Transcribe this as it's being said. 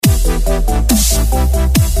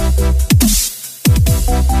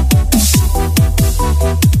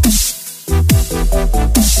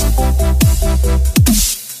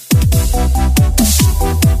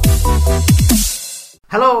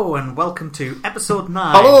to episode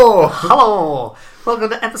 9. Hello! Hello! Welcome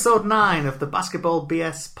to episode 9 of the Basketball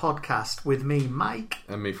BS podcast with me, Mike.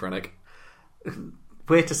 And me, Frank.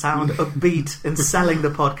 Way to sound upbeat and selling the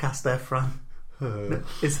podcast there, Fran.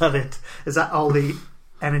 Is that it? Is that all the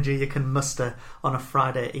energy you can muster on a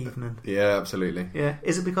Friday evening? Yeah, absolutely. Yeah.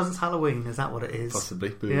 Is it because it's Halloween? Is that what it is? Possibly.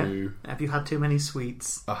 Boo. Yeah. Have you had too many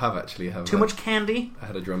sweets? I have actually. Too much candy? I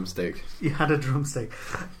had a drumstick. You had a drumstick.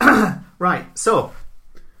 Right, so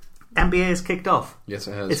NBA has kicked off. Yes,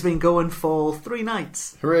 it has. It's been going for 3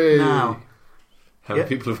 nights. Hooray! Now. How many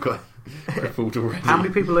people have got crippled already? How many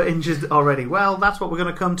people are injured already? Well, that's what we're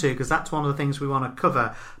going to come to, because that's one of the things we want to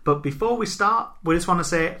cover. But before we start, we just want to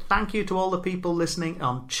say thank you to all the people listening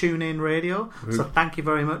on TuneIn Radio. So thank you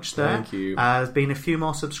very much there. Thank you. There's been a few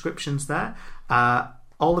more subscriptions there.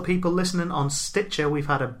 All the people listening on Stitcher, we've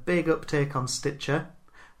had a big uptake on Stitcher.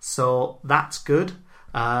 So that's good.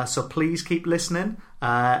 So please keep listening,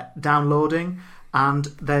 downloading, and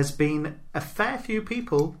there's been a fair few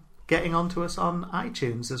people getting onto us on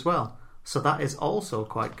iTunes as well. So that is also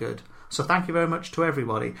quite good. So thank you very much to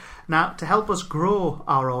everybody. Now, to help us grow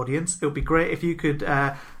our audience, it would be great if you could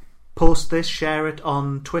post this, share it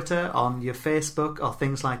on Twitter, on your Facebook or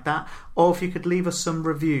things like that, or if you could leave us some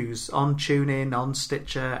reviews on TuneIn, on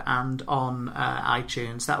Stitcher and on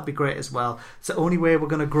iTunes. That would be great as well. It's the only way we're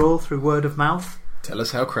going to grow, through word of mouth. Tell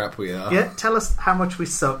us how crap we are. Yeah, tell us how much we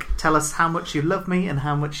suck. Tell us how much you love me and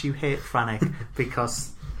how much you hate Franek,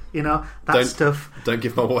 because, you know, stuff... Don't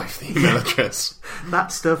give my wife the email address.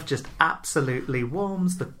 That stuff just absolutely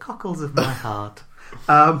warms the cockles of my heart.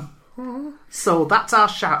 So that's our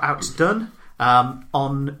shout-outs done.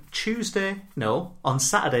 On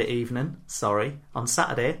Saturday evening, on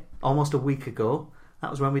Saturday, almost a week ago,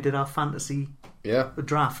 that was when we did our fantasy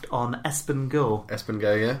draft on Espen Go. Espen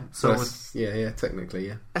Go, yeah. So technically,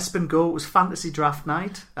 yeah. Espen Go was fantasy draft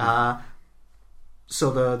night. So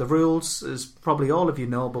the rules, as probably all of you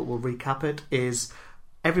know, but we'll recap it, is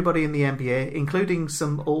everybody in the NBA, including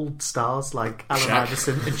some old stars like Allen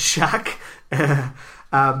Iverson and Shaq,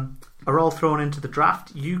 are all thrown into the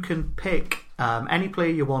draft. You can pick any player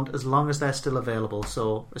you want as long as they're still available.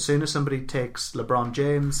 So as soon as somebody takes LeBron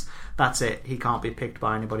James, that's it. He can't be picked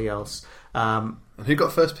by anybody else. And who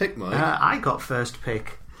got first pick, Mike? I got first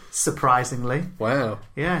pick, surprisingly. Wow.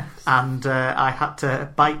 Yeah, and I had to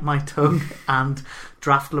bite my tongue and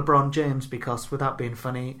draft LeBron James, because without being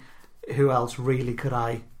funny, who else really could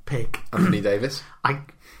I pick? Anthony Davis?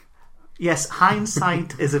 Yes,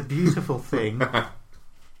 hindsight is a beautiful thing.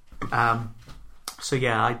 So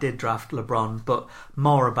yeah, I did draft LeBron, but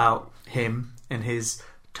more about him and his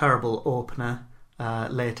terrible opener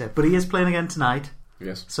later. But he is playing again tonight.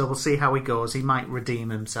 Yes. So we'll see how he goes. He might redeem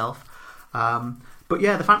himself. But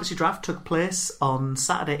yeah, the fantasy draft took place on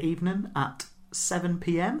Saturday evening at 7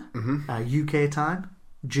 p.m. UK time,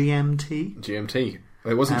 GMT.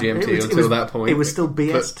 It wasn't GMT until that point. It was still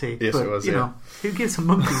BST. Yes, but, it was. You know, who gives a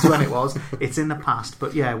monkeys when it was? It's in the past.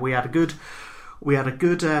 But yeah, we had a good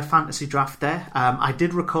fantasy draft there. I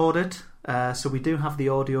did record it, so we do have the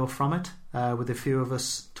audio from it, with a few of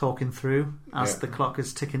us talking through as the clock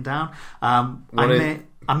is ticking down. I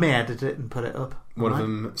may edit it and put it up. One of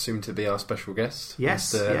them soon to be our special guest.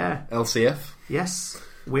 Yes, LCF. Yes,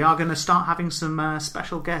 we are going to start having some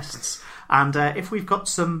special guests. And if we've got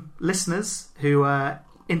some listeners who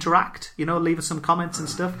interact, leave us some comments and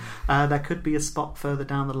stuff, there could be a spot further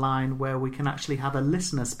down the line where we can actually have a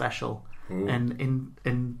listener special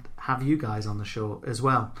and have you guys on the show as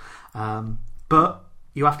well. But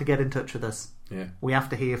you have to get in touch with us. Yeah. We have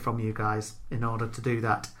to hear from you guys in order to do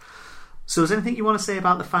that. So is there anything you want to say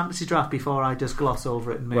about the fantasy draft before I just gloss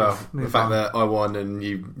over it and move the fact on? That I won and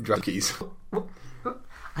you draft rookies.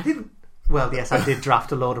 I didn't... Well, yes, I did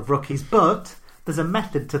draft a load of rookies, but there's a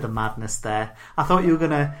method to the madness there. I thought you were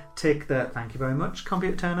going to take the... Thank you very much,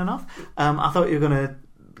 computer turning off. I thought you were going to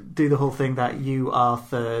do the whole thing that you are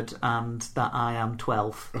third and that I am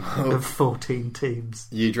 12th of 14 teams.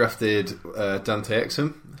 You drafted Dante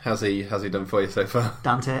Exum. How's he done for you so far?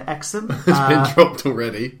 Dante Exum? It's been dropped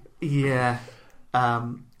already. Yeah.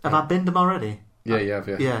 Have I binned him already? Yeah, you have,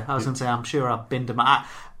 yeah. Yeah, I was going to say, I'm sure I've binned him.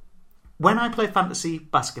 When I play fantasy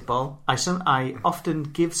basketball, I often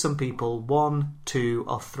give some people 1, 2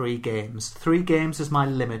 or 3 games. 3 games is my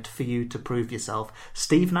limit for you to prove yourself.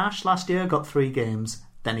 Steve Nash last year got 3 games,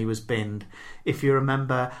 then he was binned. If you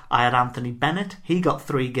remember, I had Anthony Bennett. He got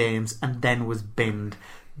 3 games and then was binned.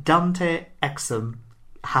 Dante Exum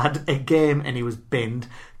had a game and he was binned.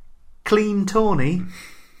 Clean Tony,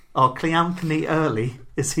 or Cleanthony Early,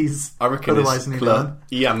 as he's otherwise known.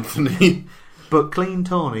 Anthony. But Clean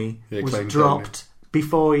Tony was dropped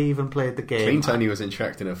before he even played the game. Clean Tony was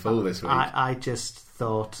interacting a full this week. I just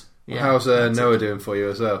thought... Yeah, how's Noah doing for you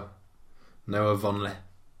as well? Noah Vonleh.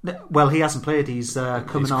 Well, he hasn't played. He's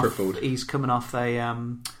crippled. He's coming off a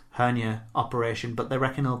hernia operation, but they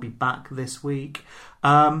reckon he'll be back this week.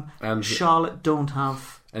 And Charlotte don't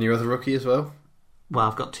have... And your other rookie as well? Well,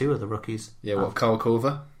 I've got two other rookies. Yeah, what, Carl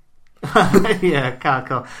Corver? Yeah, Carl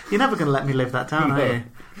Corver. You're never going to let me live that down, are you?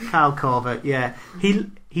 Carl Corver, yeah.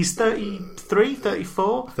 He's 33,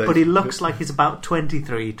 34, but he looks like he's about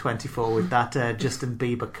 23, 24 with that Justin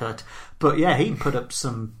Bieber cut. But yeah, he put up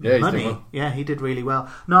some money. Well. Yeah, he did really well.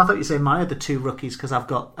 No, I thought you said my other two rookies because I've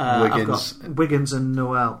got Wiggins and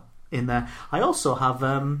Noel in there. I also have,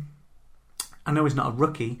 I know he's not a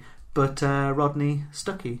rookie, but Rodney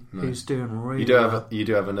Stuckey, who's doing really well. You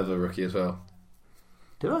do have another rookie as well.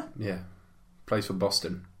 Do I? Yeah. Plays for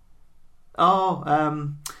Boston.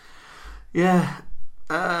 Oh, yeah.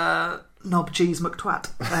 Knob Cheese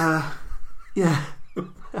McTwat. Yeah.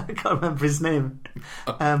 I can't remember his name.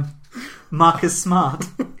 Marcus Smart.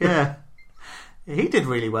 Yeah. He did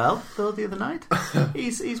really well, though, the other night.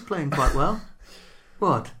 He's playing quite well.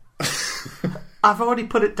 What? I've already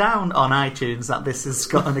put it down on iTunes that this has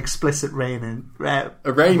got an explicit rating.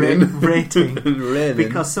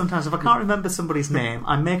 Because sometimes if I can't remember somebody's name,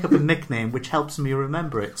 I make up a nickname which helps me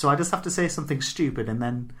remember it. So I just have to say something stupid and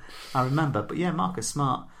then I remember. But yeah, Marcus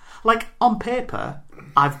Smart. Like, on paper,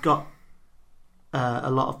 I've got a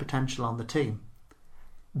lot of potential on the team.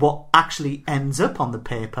 What actually ends up on the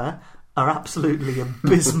paper are absolutely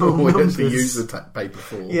abysmal numbers. We use the paper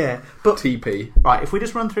for. Yeah, but TP. Right, if we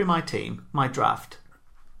just run through my team, my draft.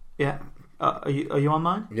 Yeah, are you on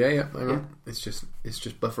mine? Yeah. Hang on. It's just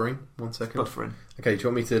buffering. 1 second. Buffering. Okay, do you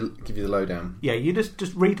want me to give you the lowdown? Yeah, you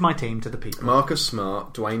just read my team to the people. Marcus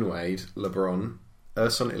Smart, Dwayne Wade, LeBron,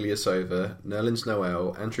 Ersan Ilyasova, Nerlens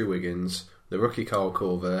Noel, Andrew Wiggins, the rookie Carl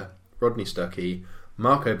Corver, Rodney Stuckey,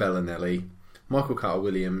 Marco Bellinelli, Michael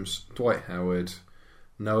Carter-Williams, Dwight Howard,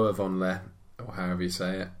 Noah Vonleh, or however you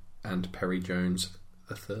say it, and Perry Jones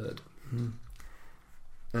III.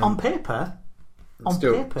 On paper, it's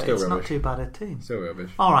rubbish. not too bad a team. Still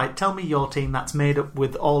rubbish. All right, tell me your team that's made up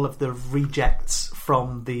with all of the rejects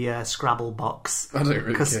from the Scrabble box. I don't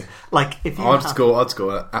really care. Like, if you I'd score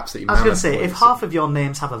absolutely. I was going to say, if half of your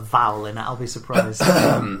names have a vowel in it, I'll be surprised.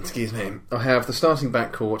 Excuse me. I have the starting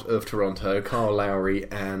backcourt of Toronto: Kyle Lowry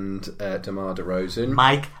and DeMar DeRozan.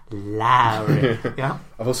 Mike Lowry. Yeah.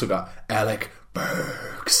 I've also got Alec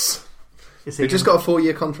Burks. He just got a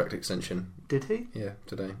 4-year contract extension. Did he? Yeah,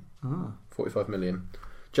 today. Oh. 45 million.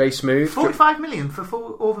 Jay Smooth. 45 million for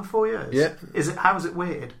over 4 years? Yeah. How is it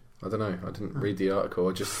weighted? I don't know. I didn't read the article.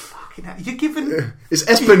 I just... Fucking hell. You're giving... It's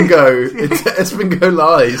Espengo. It's Espengo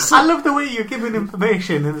Lies. I love the way you're giving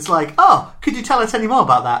information and it's like, oh, could you tell us any more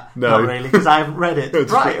about that? No. Not really, because I haven't read it.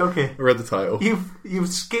 Right, okay. I read the title. You've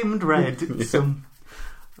skimmed read some...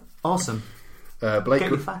 Awesome. Get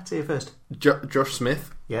your facts here first. Josh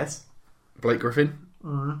Smith. Yes. Blake Griffin.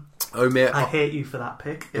 I hate you for that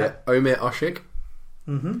pick. Yeah. Omer Oshik.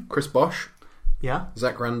 Chris Bosh. Yeah.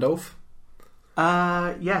 Zach Randolph.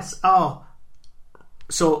 Yes. Oh.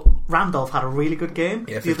 So Randolph had a really good game.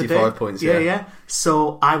 Yeah, the 55 other day. points. Yeah.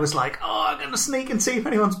 So I was like, I'm going to sneak and see if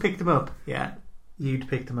anyone's picked him up. Yeah. You'd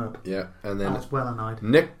picked him up. Yeah. And then I was well annoyed.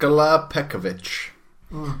 Nikola Pekovic.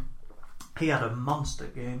 He had a monster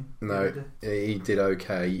game. No, he did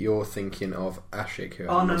okay. You're thinking of Ashik, who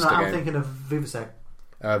no, I'm thinking of Vucevic.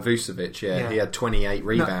 Vucevic, yeah. He had 28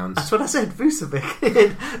 rebounds. No, that's what I said, Vucevic.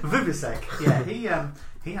 Vucevic. Yeah,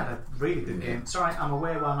 he had a really good game. Sorry, I'm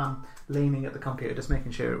away while I'm leaning at the computer, just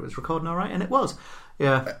making sure it was recording all right, and it was.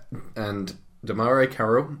 Yeah. And Damare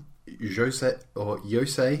Carroll, Jose, how do you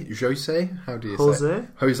say it?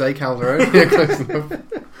 Jose Calderon. Yeah, close enough.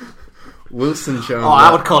 Wilson Chandler. Oh, I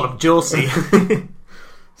would call him Josie.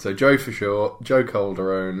 So Joe for sure, Joe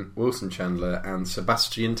Calderon, Wilson Chandler, and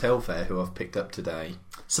Sebastian Telfair, who I've picked up today.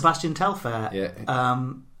 Sebastian Telfair.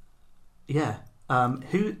 Yeah.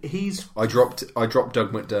 Who he's? I dropped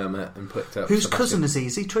Doug McDermott and picked up. Whose cousin is he?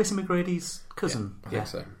 Is he Tracy McGrady's cousin? Yeah, I think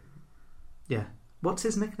so. Yeah. What's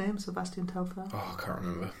his nickname? Sebastian Telfair. Oh, I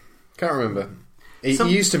can't remember. He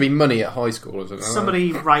used to be Money at high school or something.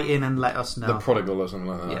 Somebody write in and let us know. The Prodigal or something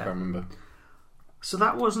like that. Yeah. I can't remember. So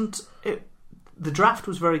that wasn't it. The draft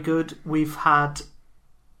was very good. We've had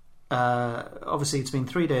obviously it's been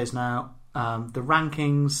 3 days now. The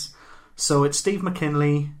rankings. So it's Steve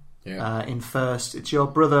McKinley in first. It's your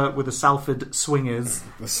brother with the Salford Swingers.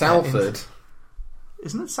 The Salford?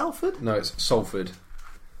 Isn't it Salford? No, it's Salford.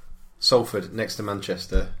 Salford, next to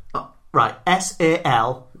Manchester. Oh, right,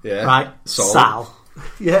 S-A-L. Yeah. Right, Sol. Sal.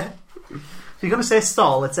 Yeah. If you're going to say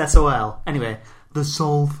Sol, it's S-O-L. Anyway, the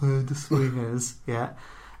Salford Swingers. Yeah.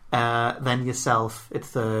 Then yourself at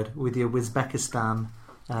third with your Uzbekistan.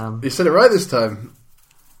 You said it right this time.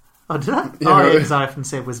 Oh, did I? Yeah, right. Because I often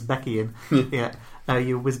say Uzbekian. Yeah.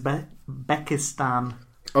 Your Uzbekistan.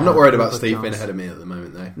 I'm not worried about Robert Steve Jones. being ahead of me at the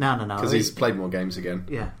moment, though. No. Because he's played more games again.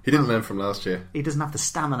 Yeah. He didn't learn from last year. He doesn't have the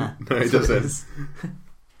stamina. No, he That's what it doesn't. is.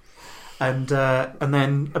 And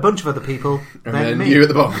then a bunch of other people. And then me. you at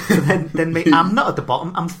the bottom. then me. I'm not at the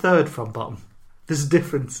bottom. I'm third from bottom. There's a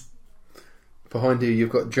difference. Behind you,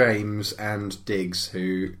 you've got James and Diggs,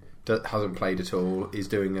 who hasn't played at all. He's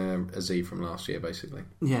doing a Z from last year, basically.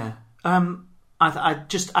 Yeah.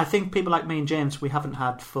 I think people like me and James, we haven't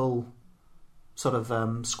had full sort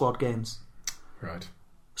of squad games. Right.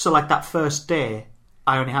 So like that first day,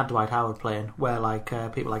 I only had Dwight Howard playing, where like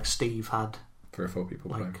people like Steve had 3 or 4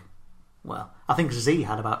 people playing. Well, I think Z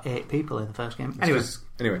had about 8 people in the first game.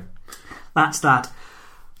 Anyway, that's that.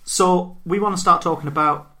 So we want to start talking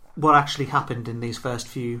about what actually happened in these first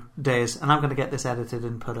few days, and I'm going to get this edited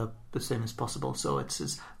and put up as soon as possible, so it's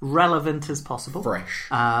as relevant as possible. fresh.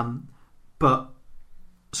 But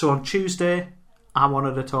so on Tuesday, I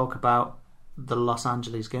wanted to talk about the Los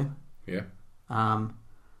Angeles game. Yeah. And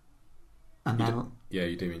then Yeah,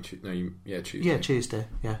 you do mean Tuesday. Tuesday. Yeah, Tuesday.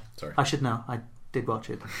 Yeah, Sorry. I should know. I did watch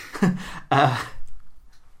it.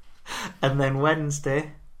 And then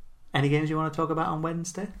Wednesday. Any games you want to talk about on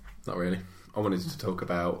Wednesday? Not really. I wanted to talk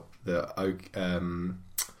about the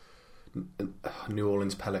New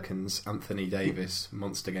Orleans Pelicans Anthony Davis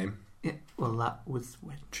monster game. Yeah. Well, that was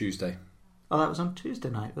when? Tuesday. Oh, that was on Tuesday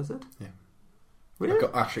night, was it? Yeah. Really? I've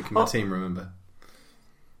got Ashik in my team, remember?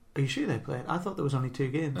 Are you sure they played? I thought there was only 2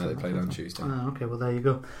 games. No, they played on Tuesday. Oh, okay, well, there you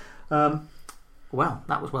go. Well,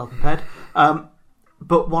 that was well prepared.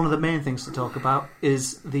 But one of the main things to talk about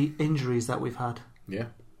is the injuries that we've had Yeah.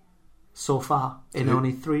 so far in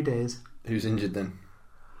only 3 days. Who's injured then?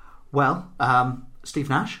 Well, Steve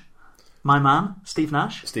Nash. My man, Steve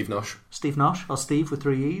Nash. Steve Nosh. Steve Nosh, or Steve with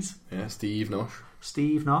 3 E's. Yeah, Steve Nosh.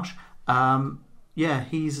 Steve Nosh. Yeah,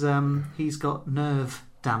 he's got nerve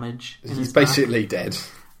damage. In He's his basically dead.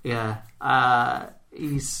 back. Yeah.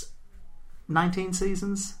 He's 19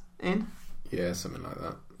 seasons in. Yeah, something like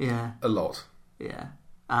that. Yeah. A lot. Yeah.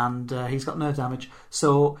 And he's got nerve damage.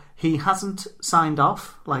 So he hasn't signed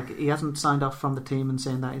off. He hasn't signed off from the team and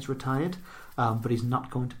saying that he's retired. But he's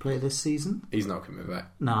not going to play this season. He's not coming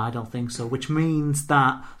back. No, I don't think so. Which means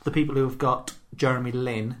that the people who have got Jeremy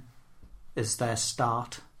Lin as their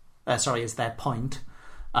as their point,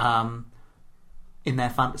 in their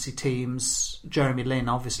fantasy teams, Jeremy Lin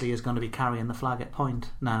obviously is going to be carrying the flag at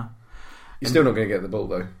point now. You're still not going to get the ball,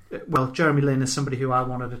 though. Well, Jeremy Lin is somebody who I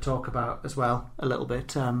wanted to talk about as well a little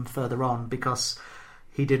bit further on, because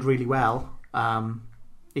he did really well.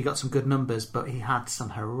 He got some good numbers, but he had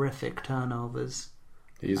some horrific turnovers.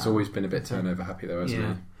 He's always been a bit turnover happy, though,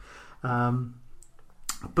 hasn't he?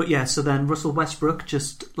 But yeah, so then Russell Westbrook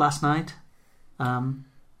just last night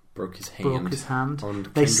broke his hand. On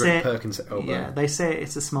Kendrick Perkins' elbow. Yeah, they say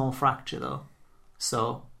it's a small fracture, though.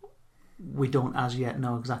 So we don't as yet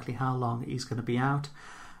know exactly how long he's going to be out.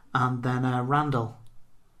 And then Randall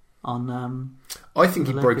on... I think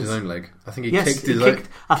he broke his own leg. I think he kicked his own...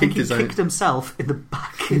 I think he kicked himself in the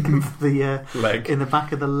back of the leg. In the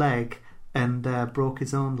back of the leg, and broke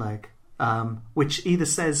his own leg. Which either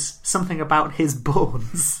says something about his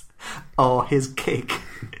bones or his kick.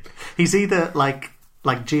 He's either like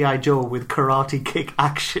G.I. Joe with karate kick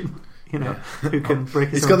action, who can break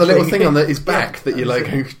his He's own got the little thing. thing on his back that you like...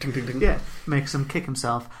 Yeah, makes him kick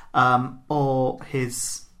himself. Or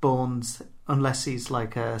his bones, unless he's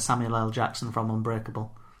like Samuel L. Jackson from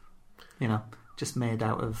Unbreakable. Just made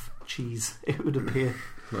out of cheese, it would appear.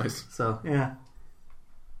 Nice. So, yeah.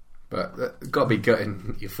 But got to be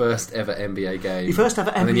gutting your first ever NBA game. Your first ever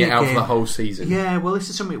NBA game. And then you're out for the whole season. Yeah, well, this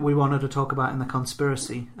is something we wanted to talk about in the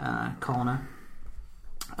conspiracy corner.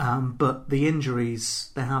 But the injuries,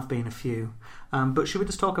 there have been a few. But should we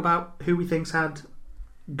just talk about who we think's had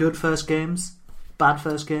good first games, bad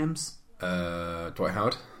first games? Dwight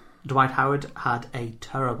Howard. Dwight Howard had a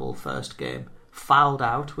terrible first game. Fouled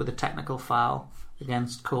out with a technical foul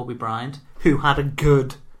against Kobe Bryant, who had a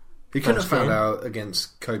good... He couldn't have fouled out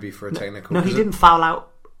against Kobe for a technical. No, he didn't foul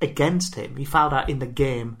out against him. He fouled out in the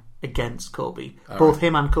game against Kobe. Both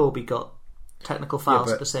him and Kobe got technical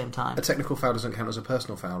fouls at the same time. A technical foul doesn't count as a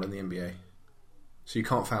personal foul in the NBA. So you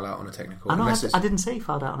can't foul out on a technical. I didn't say he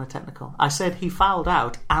fouled out on a technical. I said he fouled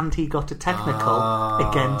out and he got a technical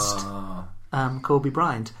against Kobe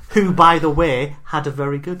Bryant, who, by the way, had a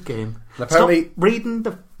very good game. And apparently, stop reading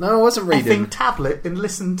the no, I wasn't reading effing tablet and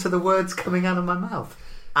listen to the words coming out of my mouth,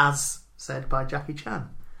 as said by Jackie Chan.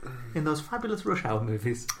 in those fabulous Rush Hour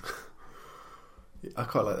movies. I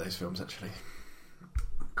quite like those films, actually.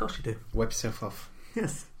 Of course you do. Wipe yourself off.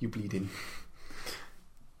 Yes. You bleeding.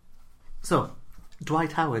 So,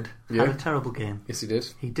 Dwight Howard had a terrible game. Yes, he did.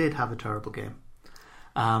 He did have a terrible game.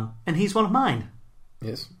 And he's one of mine.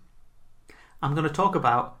 Yes. I'm going to talk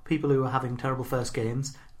about people who are having terrible first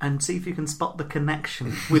games and see if you can spot the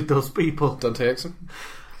connection with those people. Dante Exum?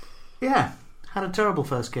 Yeah, had a terrible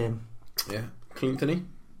first game. Yeah. Clean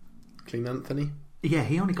Anthony? Yeah,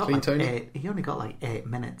 he only got Clean like Tony? 8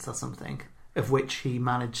 minutes or something, of which he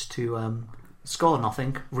managed to score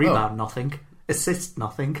nothing, rebound nothing, assist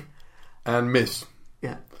nothing. And miss.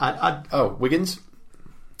 Yeah. Wiggins?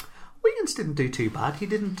 Wiggins didn't do too bad. He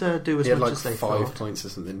didn't do as much as they thought. He had 5 points or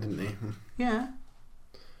something, didn't he? Yeah.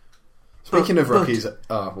 Speaking of rookies,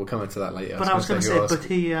 we'll come into that later. But I was going to say, but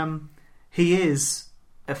he is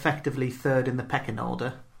effectively third in the pecking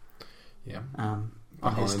order. Yeah. On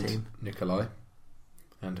his team, Nikolai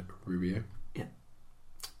and Rubio. Yeah.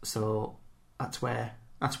 So that's where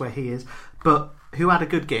he is. But who had a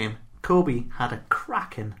good game? Kobe had a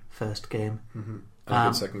cracking first game. Mm-hmm. And a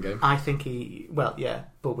good second game. I think but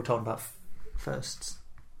we're talking about firsts.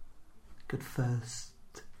 Good first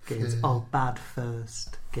games. All bad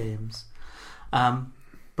first games.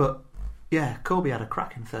 But yeah, Kobe had a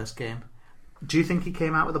cracking first game. Do you think he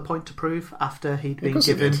came out with a point to prove after he'd been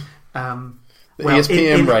given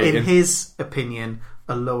ESPN rating? In his opinion,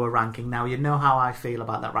 a lower ranking? Now, you know how I feel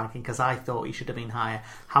about that ranking because I thought he should have been higher.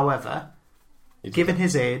 However, given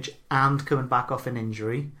his age and coming back off an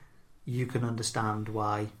injury, you can understand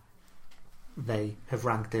why they have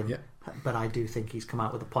ranked him. Yeah. But I do think he's come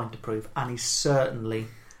out with a point to prove, and he's certainly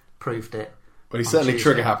proved it. Well, he's certainly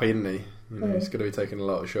trigger happy, isn't he? He's going to be taking a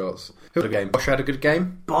lot of shots. Who had a game? Bosch had a good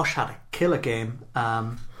game. Bosch had a killer game.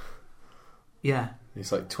 Yeah.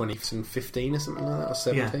 He's like 20 and 15 or something like that, or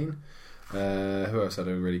 17. Yeah. Who else had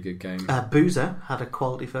a really good game? Boozer had a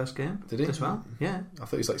quality first game. Did he? As well. Yeah. I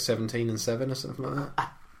thought he was like 17 and 7 or something like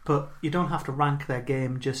that. But you don't have to rank their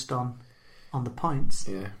game just on the points.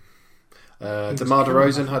 Yeah. DeMar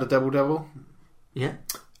DeRozan had a double-double. Yeah.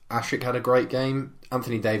 Ashik had a great game.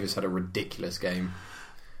 Anthony Davis had a ridiculous game.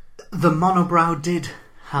 The monobrow did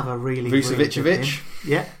have a really Vucevic. Really good game.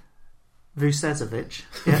 Yeah. Vucevic.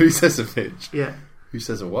 Yeah. Vucevic. Yeah. Who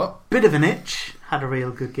says a what? Bit of an itch had a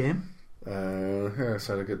real good game. Who else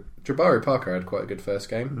had a good... Jabari Parker had quite a good first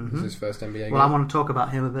game. Mm-hmm. It was his first NBA game. Well, I want to talk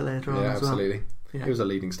about him a bit later on Yeah, as well. absolutely. Yeah. It was a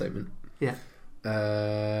leading statement. Yeah.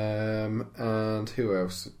 And who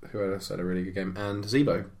else? Who else had a really good game? And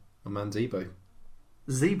Zebo. My man Zebo.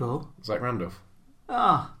 Zebo? Zach Randolph.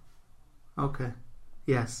 Ah. Okay.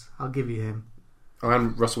 Yes, I'll give you him. Oh,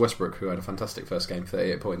 and Russell Westbrook, who had a fantastic first game,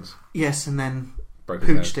 38 points. Yes, and then Broke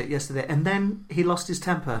pooched it yesterday. And then he lost his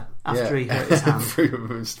temper after he hurt his hand.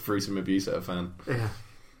 threw some abuse at a fan. Yeah.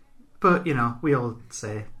 But, we all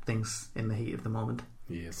say things in the heat of the moment.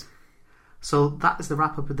 Yes. So that is the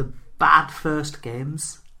wrap-up of the bad first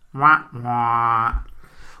games. Wah, wah.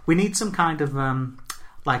 We need some kind of,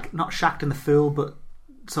 not Shacked and the Fool, but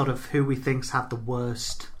sort of who we think's had the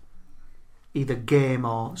worst either game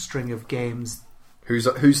or string of games. Who's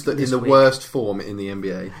in the week. worst form in the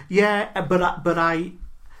NBA? Yeah, but I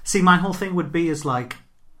see. My whole thing would be is like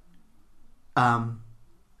LeBron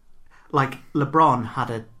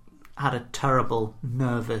had a terrible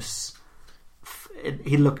nervous.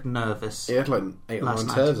 He looked nervous. He had like 8 or 9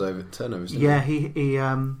 turnovers. Didn't Yeah, he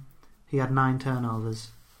had 9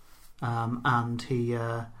 turnovers, and he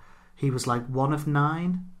was like 1 of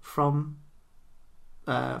 9 from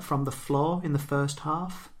the floor in the first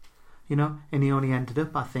half. And he only ended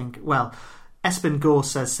up, I think. Well, Espen Gore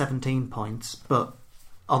says 17 points, but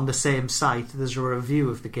on the same site there's a review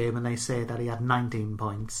of the game and they say that he had 19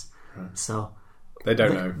 points. Right. So they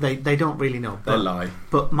don't know. They don't really know. They lie.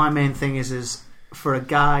 But my main thing is for a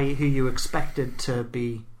guy who you expected to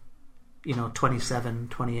be, 27,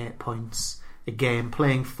 28 points a game,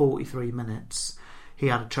 playing 43 minutes, he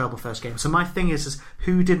had a terrible first game. So my thing is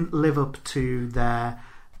who didn't live up to their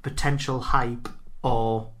potential hype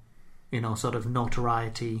or sort of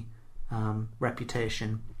notoriety,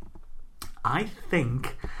 reputation. I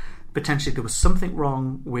think potentially there was something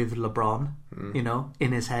wrong with LeBron.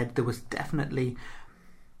 In his head there was definitely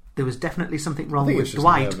something wrong with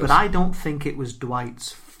Dwight, but I don't think it was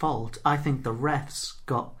Dwight's fault. I think the refs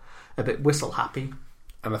got a bit whistle happy,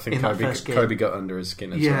 and I think Kobe got under his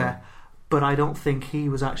skin as well. but I don't think he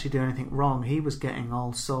was actually doing anything wrong. He was getting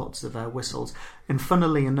all sorts of whistles. And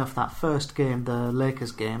funnily enough, that first game, the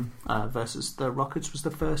Lakers game versus the Rockets, was the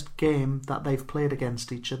first game that they've played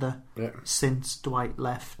against each other since Dwight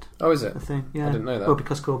left. Oh, is it? The thing, yeah. I didn't know that. Well,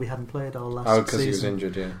 because Kobe hadn't played all last season. Oh, because he was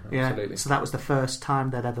injured, yeah. Absolutely. Yeah, so that was the first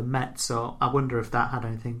time they'd ever met, so I wonder if that had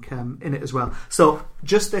anything in it as well. So,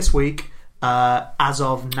 just this week, as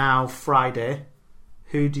of now, Friday,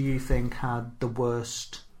 who do you think had the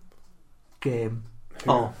worst game?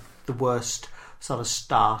 Or the worst sort of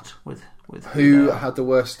start with who had the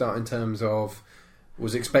worst start in terms of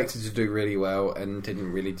was expected to do really well and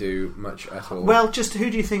didn't really do much at all? Well, just who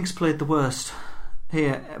do you think's played the worst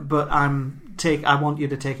here? But I want you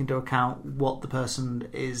to take into account what the person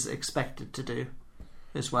is expected to do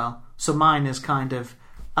as well. So mine is kind of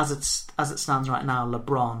as it stands right now.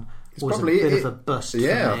 LeBron was a bit of a bust.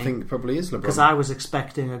 Yeah, for me, I think it probably is LeBron because I was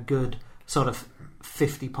expecting a good sort of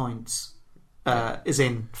 50 points. Is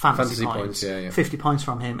in fantasy points. 50 points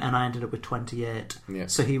from him, and I ended up with 28. Yeah.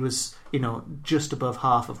 So he was, just above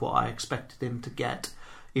half of what I expected him to get.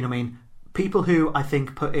 You know what I mean? People who I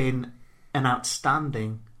think put in an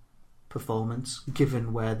outstanding performance,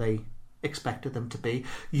 given where they expected them to be.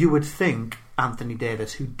 You would think Anthony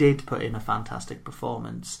Davis, who did put in a fantastic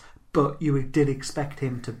performance, but you did expect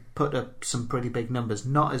him to put up some pretty big numbers.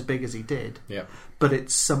 Not as big as he did, but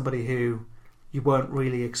it's somebody who you weren't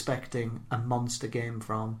really expecting a monster game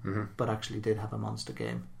from, but actually did have a monster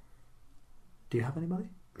game. Do you have anybody?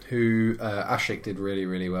 Who Ashik did really,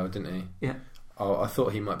 really well, didn't he? Yeah. Oh, I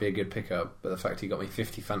thought he might be a good pickup, but the fact he got me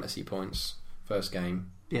 50 fantasy points first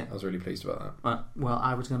game, I was really pleased about that. Well,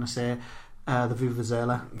 I was going to say the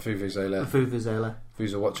Vuvuzela.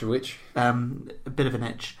 Vuzovic. A bit of an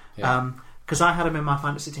itch. Because I had him in my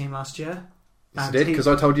fantasy team last year. Yes, he did, because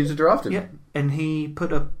I told you to draft him. Yeah, and he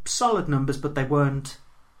put up solid numbers, but they weren't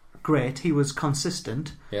great. He was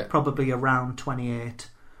consistent, probably around 28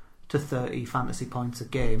 to 30 fantasy points a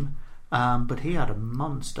game, but he had a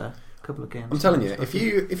monster couple of games. I'm telling you, if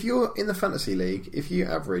you're in the fantasy league, if you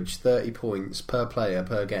average 30 points per player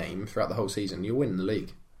per game throughout the whole season, you'll win the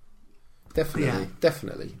league.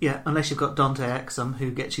 Definitely. Yeah, unless you've got Dante Exum,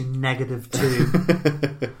 who gets you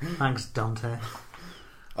 -2. Thanks, Dante.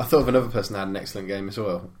 I thought of another person that had an excellent game as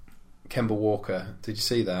well. Kemba Walker. Did you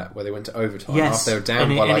see that? Where they went to overtime after they were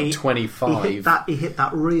down by 25. He hit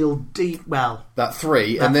that real deep, that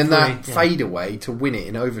three, and then that fadeaway to win it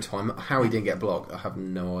in overtime. How he didn't get blocked, I have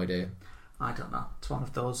no idea. I don't know. It's one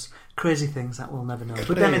of those crazy things that we'll never know.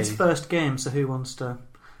 But then it's first game, so who wants to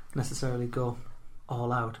necessarily go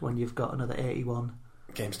all out when you've got another 81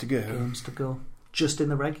 games to go just in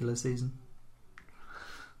the regular season?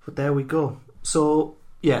 But there we go. So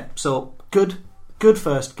good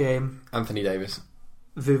first game. Anthony Davis,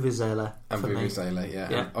 Vuvuzela, and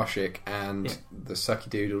Oshik, and the sucky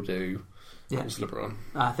doodle do. That was LeBron.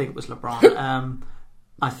 I think it was LeBron.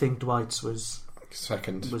 I think Dwight's was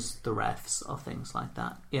second. Was the refs or things like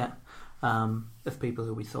that. Yeah, of people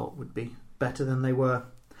who we thought would be better than they were.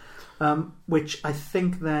 Which I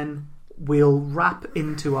think then we'll wrap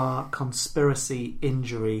into our conspiracy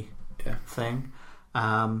injury thing.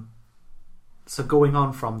 So going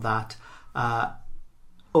on from that,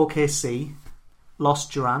 OKC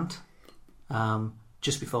lost Durant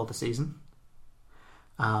just before the season.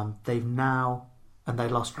 They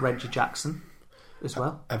lost Reggie Jackson as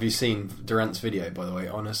well. Have you seen Durant's video, by the way,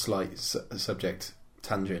 on a slight subject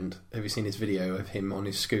tangent? Have you seen his video of him on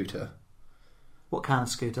his scooter? What kind of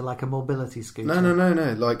scooter? Like a mobility scooter?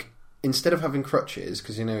 No. Like, instead of having crutches,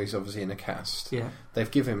 because he's obviously in a cast,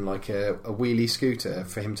 they've given him like a wheelie scooter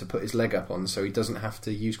for him to put his leg up on, so he doesn't have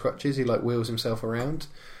to use crutches. He like wheels himself around,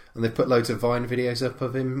 and they've put loads of Vine videos up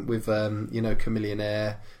of him with Chameleon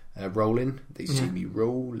Air rolling. They see me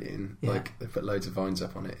rolling. Yeah. Like they've put loads of Vines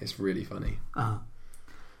up on it. It's really funny.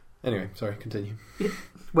 Anyway, sorry, continue. Yeah.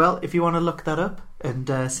 Well, if you want to look that up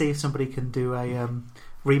and see if somebody can do a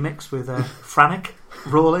remix with Frantic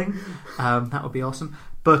rolling, that would be awesome.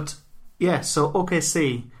 But yeah, so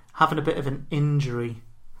OKC having a bit of an injury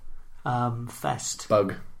fest.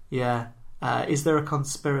 Bug. Yeah. Is there a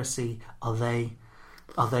conspiracy? Are they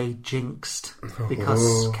jinxed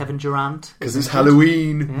because Kevin Durant? Because it's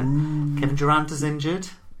Halloween. Yeah. Kevin Durant is injured.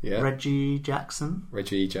 Yeah. Reggie Jackson.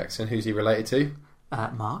 Who's he related to?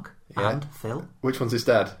 Mark and Phil. Which one's his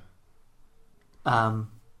dad?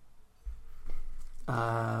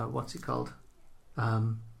 What's he called?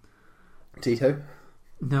 Tito?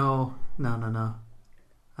 No.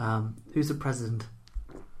 Who's the president?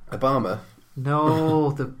 Obama?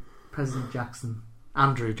 No, the President Jackson.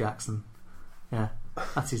 Andrew Jackson. Yeah,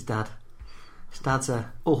 that's his dad. His dad's an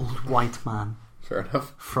old white man. Fair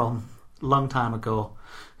enough. From long time ago,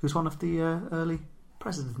 who's one of the early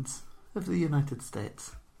presidents of the United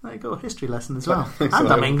States. There you go, history lesson as well. And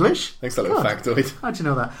I'm English. Thanks for that little factoid. How'd you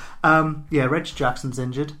know that? Reggie Jackson's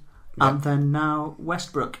injured. And then now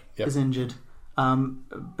Westbrook is injured.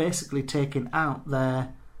 Basically taking out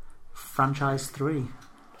their franchise 3.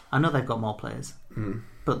 I know they've got more players,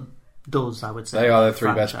 but those, I would say, they are their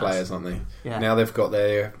 3 best players, aren't they? Yeah. Now they've got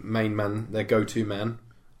their main man, their go-to man,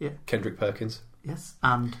 Kendrick Perkins. Yes,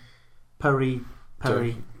 and Perry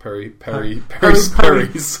sauce.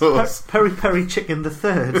 Peri Chicken the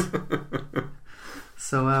Third.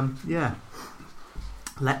 So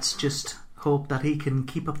let's just hope that he can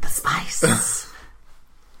keep up the spice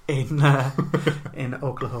in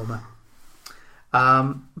Oklahoma.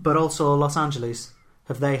 But also Los Angeles,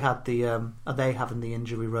 are they having the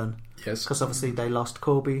injury run? Yes, because obviously they lost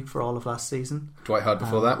Kobe for all of last season. Dwight Howard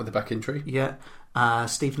before that with the back injury. Yeah.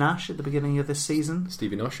 Steve Nash at the beginning of this season.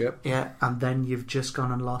 Stevie Nash, yep. Yeah, and then you've just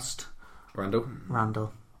gone and lost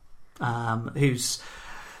Randall. Who's,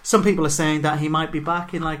 some people are saying that he might be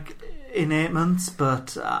back in 8 months,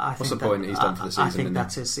 but I think what's the point? He's done for the season. I think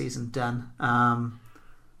that's his season done.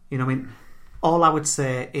 All I would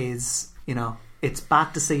say is, it's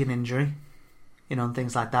bad to see an injury, and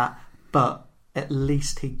things like that, but at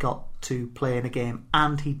least he got to play in a game,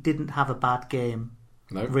 and he didn't have a bad game.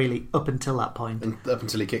 No. Really, up until that point. And up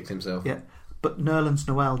until he kicked himself. Yeah. But Nerlens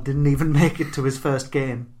Noel didn't even make it to his first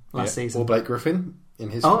game last season. Or Blake Griffin in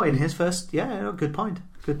his in his first. Yeah, good point.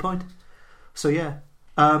 So, yeah.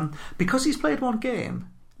 Because he's played one game,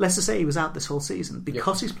 let's just say he was out this whole season.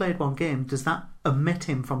 Because he's played one game, does that omit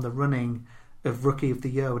him from the running of Rookie of the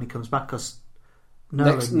Year when he comes back? Because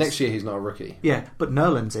next year he's not a rookie. Yeah, but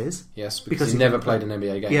Nerlens is. Yes, because he never played an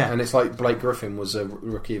NBA game. Yeah. And it's like Blake Griffin was a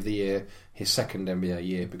Rookie of the Year his second NBA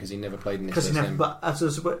year because he never played in his first game. But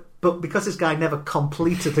because this guy never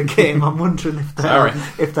completed a game, I'm wondering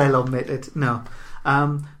if they'll omit it. No.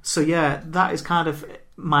 So yeah, that is kind of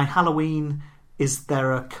my Halloween. Is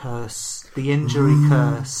there a curse? The injury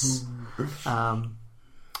curse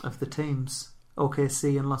of the teams,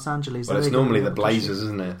 OKC and Los Angeles. Well, it's normally the Blazers,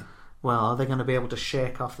 isn't it? Well, are they going to be able to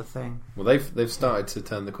shake off the thing? Well, they've started to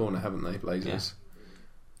turn the corner, haven't they, Blazers? Yeah.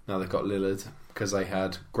 Now they've got Lillard because they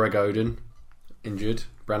had Greg Oden injured,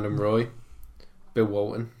 Brandon Roy, Bill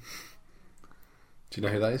Walton. Do you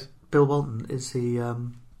know who that is? Bill Walton, is he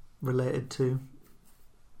related to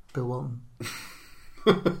Bill Walton?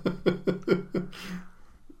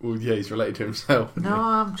 Well, yeah, he's related to himself. No,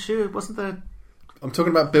 I'm sure it wasn't the. I'm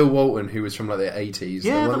talking about Bill Walton, who was from the 80s.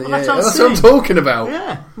 Yeah, that's what I'm talking about.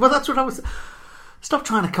 Yeah, well, that's what I was. Stop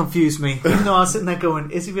trying to confuse me. Even though I was sitting there going,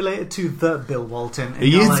 is he related to the Bill Walton? And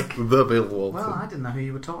he is the Bill Walton. Well, I didn't know who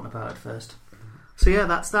you were talking about at first. So yeah,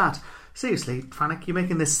 that's that. Seriously, Frank, you're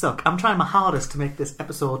making this suck. I'm trying my hardest to make this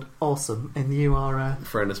episode awesome, and you are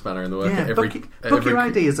throwing a spanner in the work. Yeah, book your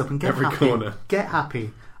ideas up and get happy. Corner. Get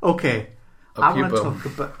happy. Okay, I want to talk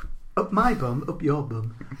about up my bum, up your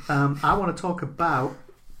bum. I want to talk about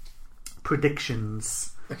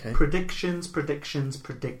predictions. Okay. Predictions.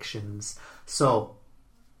 So,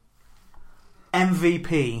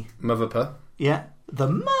 MVP. Motherper. Yeah, the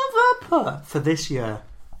Motherper for this year.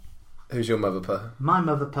 Who's your Motherper? My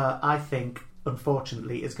Motherper, I think,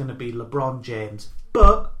 unfortunately, is going to be LeBron James.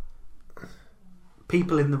 But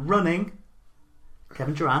people in the running,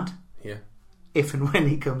 Kevin Durant. Yeah. If and when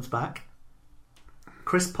he comes back.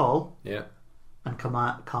 Chris Paul. Yeah. And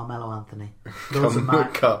Carmelo Anthony. Those are my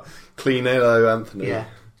Cleanelo Anthony. Yeah.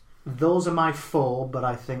 Those are my 4, but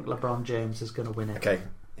I think LeBron James is going to win it. Okay,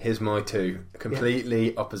 here's my 2.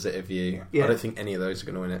 Completely opposite of you. Yeah. I don't think any of those are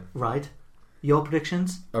going to win it. Right. Your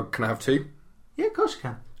predictions? Oh, can I have 2? Yeah, of course you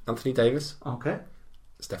can. Anthony Davis. Okay.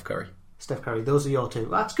 Steph Curry. Those are your 2.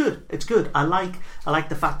 That's good. It's good. I like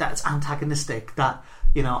the fact that it's antagonistic. That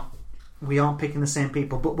we aren't picking the same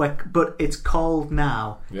people, but it's called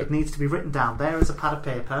now. Yep. It needs to be written down. There is a pad of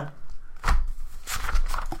paper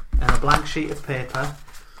and a blank sheet of paper.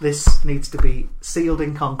 This needs to be sealed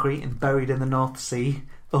in concrete and buried in the North Sea,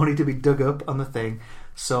 only to be dug up on the thing.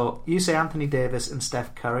 So you say Anthony Davis and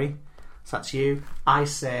Steph Curry. So that's you. I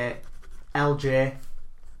say LJ,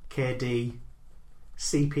 KD,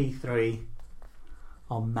 CP3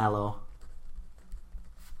 or Melo.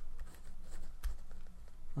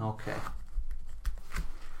 Okay.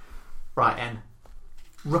 Right, then.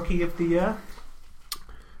 Rookie of the Year?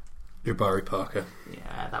 Jabari Parker.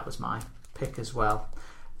 Yeah, that was my pick as well.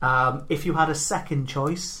 If you had a second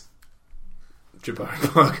choice...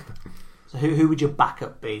 Jabari Parker. So who would your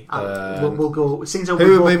backup be? We'll go...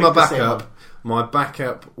 Who would be my backup? My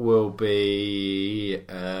backup will be...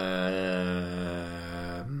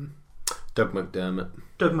 Doug McDermott.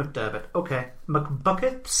 Doug McDermott. Okay.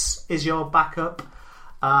 McBuckets is your backup.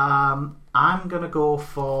 I'm going to go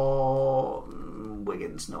for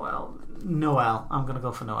Wiggins, Noel. I'm going to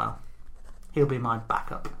go for Noel. He'll be my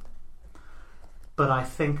backup. But I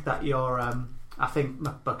think that I think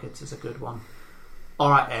McBuckets is a good one.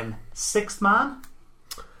 Alright then. Sixth man?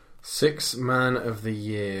 Sixth man of the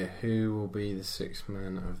year. Who will be the sixth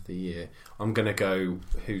man of the year? I'm going to go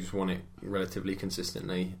who's won it relatively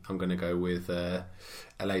consistently. I'm going to go with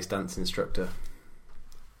LA's dance instructor.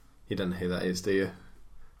 You don't know who that is, do you?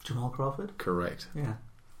 Jamal Crawford? Correct. Yeah.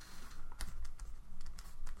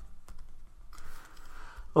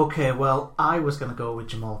 Okay, well, I was going to go with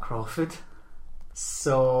Jamal Crawford.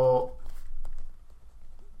 So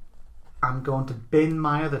I'm going to bin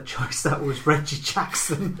my other choice that was Reggie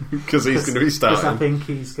Jackson. Because he's going to be starting. Because I think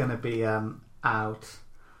he's going to be out.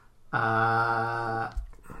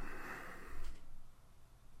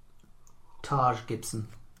 Taj Gibson.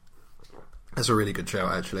 That's a really good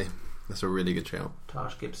shout, actually. That's a really good shout.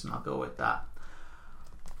 Taj Gibson, I'll go with that.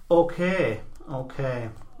 Okay.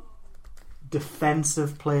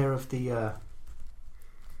 Defensive player of the year.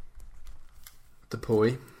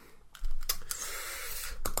 DePoy.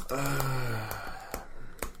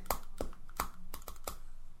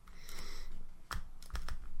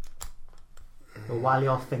 Well, while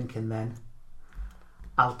you're thinking, then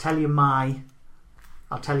I'll tell you my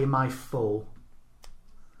four: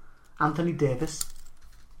 Anthony Davis,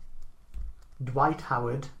 Dwight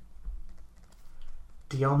Howard,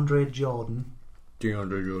 DeAndre Jordan,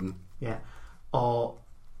 yeah, or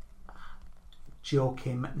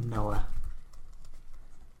Joakim Noah.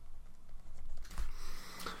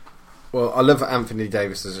 Well, I love Anthony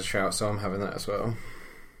Davis as a shout, so I'm having that as well.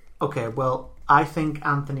 Okay, well, I think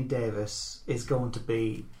Anthony Davis is going to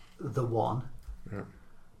be the one. Yeah.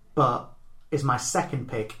 But is my second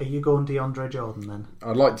pick. Are you going DeAndre Jordan then?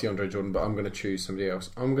 I like DeAndre Jordan, but I'm going to choose somebody else.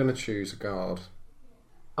 I'm going to choose a guard.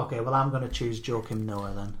 Okay, well, I'm going to choose Joakim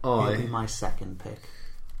Noah then. He'll be my second pick.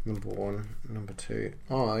 Number one. Number two.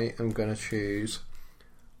 I am going to choose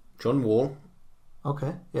John Wall.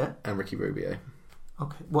 Okay, yeah. And Ricky Rubio.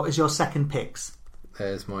 Okay. What is your second picks?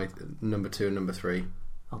 There's my number two and number three.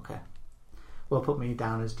 Okay. Well, put me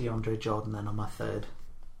down as DeAndre Jordan then on my third.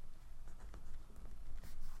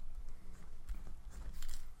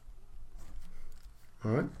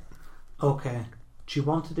 Alright. Okay. Do you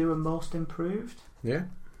want to do a most improved? Yeah.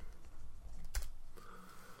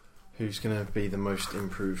 Who's going to be the most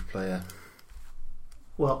improved player?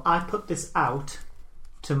 Well, I put this out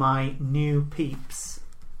to my new peeps.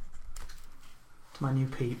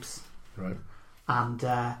 Right. And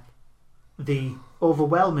the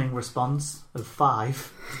overwhelming response of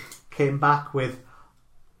 5 came back with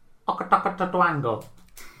Okatakatatwango.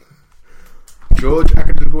 George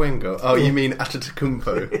Akatagwengo. Oh, you mean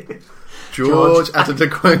Atatakumpo. George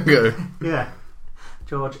Atatakumpo. Yeah.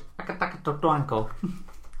 George Akatakatatwango.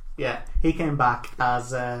 Yeah, he came back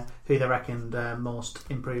as who they reckoned most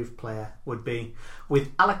improved player would be,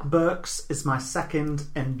 with Alec Burks as my second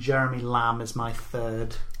and Jeremy Lamb as my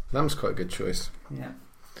third. Lamb's quite a good choice. Yeah.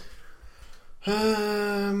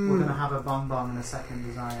 We're going to have a bong bong in a second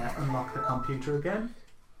as I unlock the computer again.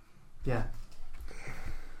 Yeah.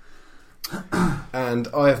 And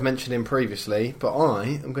I have mentioned him previously, but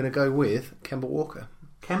I am going to go with Kemba Walker.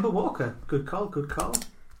 Kemba Walker. Good call, good call.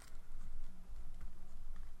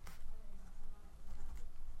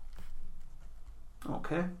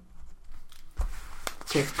 Okay.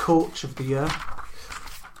 Take Coach of the Year.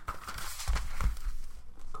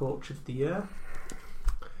 Coach of the Year.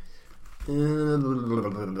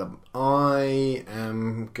 I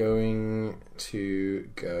am going to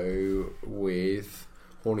go with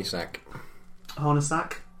Hornacek.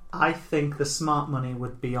 Hornacek. I think the smart money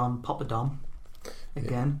would be on Papadom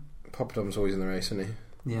again. Yeah. Papadom's always in the race, isn't he?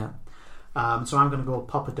 Yeah. So I'm going to go with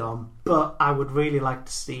Papadom, but I would really like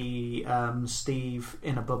to see Steve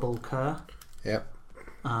in a bubble Kerr. Yep.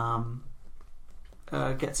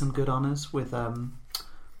 Get some good honours with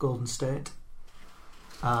Golden State.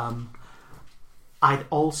 I'd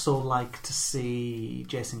also like to see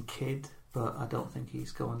Jason Kidd, but I don't think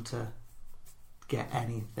he's going to get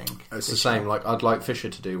anything. It's the same. Like, I'd like Fisher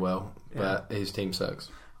to do well, but his team sucks.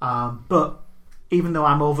 But even though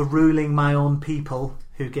I'm overruling my own people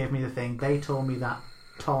who gave me the thing, they told me that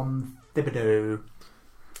Tom Thibodeau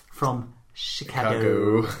from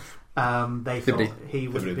Chicago. They thought he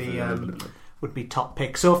would be top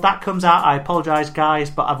pick. So if that comes out, I apologise,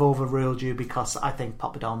 guys, but I've overruled you because I think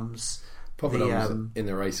Papadom's in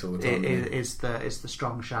the race all the time. Is the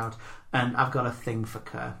strong shout, and I've got a thing for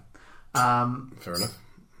Kerr. Fair enough.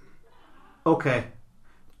 Okay,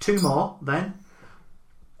 2 more then.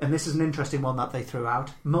 and this is an interesting one that they threw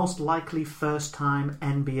out, most likely first-time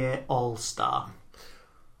NBA All-Star.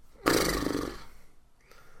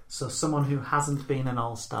 So someone who hasn't been an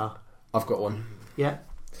All-Star. I've got one. Yeah.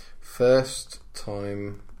 First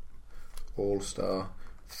time All-Star.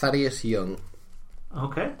 Thaddeus Young.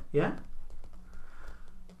 Okay, yeah.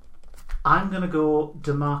 I'm going to go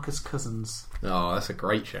DeMarcus Cousins. Oh, that's a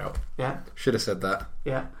great shout. Yeah. Should have said that.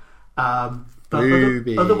 Yeah. But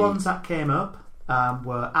other ones that came up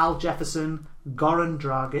were Al Jefferson, Goran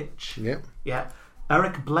Dragic. Yep. Yeah.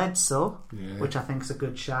 Eric Bledsoe, Yeah. which I think is a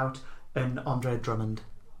good shout, and Andre Drummond.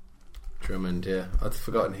 Drummond, yeah. I'd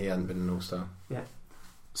forgotten he hadn't been an All-Star. Yeah.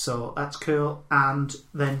 So that's cool. And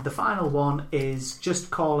then the final one is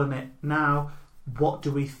just calling it now. What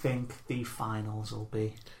do we think the finals will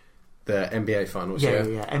be? The NBA Finals, Yeah,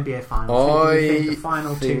 NBA Finals. What do we think the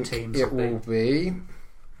final two teams it will be?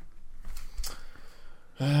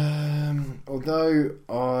 I'm going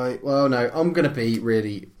to be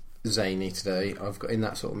really zany today. I've got in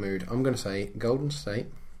that sort of mood. I'm going to say Golden State.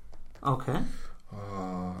 Okay.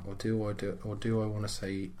 Or do I want to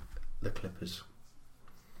say the Clippers?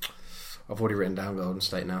 I've already written down Golden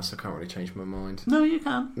State now, so I can't really change my mind. No, you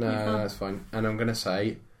can. No, you can. that's fine. And I'm going to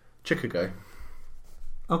say Chicago.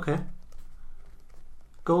 Okay.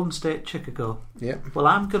 Golden State, Chicago. Yep. Well,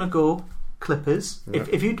 I'm going to go Clippers. Yep.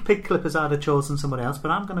 If you'd picked Clippers, I'd have chosen somebody else,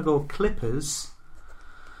 but I'm going to go Clippers.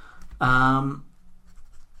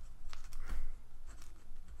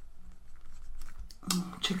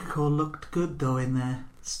 Chicago looked good, though, in their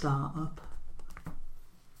start-up.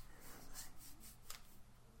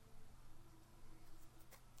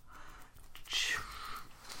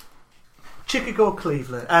 Chicago,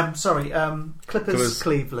 Cleveland. Clippers,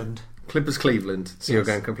 Cleveland. Clippers, Cleveland. So Yes. you're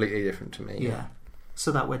going completely different to me. Yeah.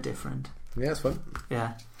 So that we're different. Yeah, that's fun.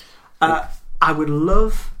 Yeah. I would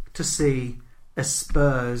love to see a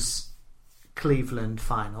Spurs Cleveland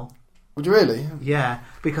final. Would you really? Yeah,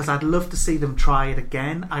 because I'd love to see them try it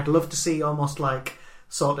again. I'd love to see almost like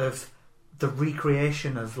sort of the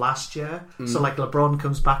recreation of last year. So like LeBron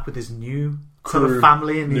comes back with his new sort of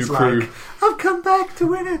family and he's like, I've come back to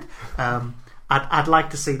win it. I'd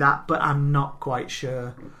like to see that, but I'm not quite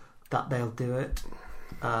sure that they'll do it.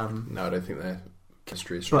 No, I don't think their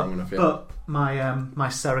history is strong enough yet. But my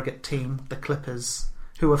surrogate team, the Clippers,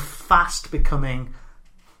 who are fast becoming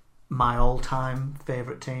my all-time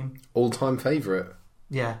favourite team. All-time favourite?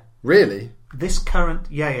 Yeah. Really? This current,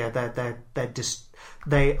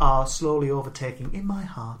 they are slowly overtaking in my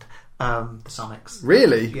heart the Sonics.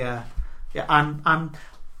 Really? Yeah.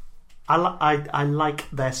 I like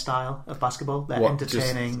their style of basketball. They're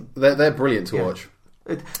entertaining. They're brilliant to Yeah. watch.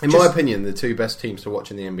 In my opinion, the two best teams to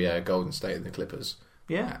watch in the NBA are Golden State and the Clippers.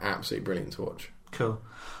 Yeah. They're absolutely brilliant to watch. Cool.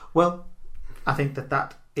 Well, I think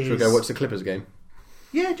that is... Should we go watch the Clippers game?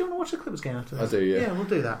 Yeah, do you want to watch the Clippers game after this? I do, yeah. Yeah, we'll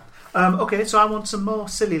do that. Okay, so I want some more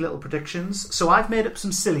silly little predictions. So I've made up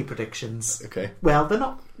some silly predictions. Okay. Well, they're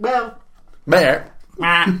not... Well... Mayor!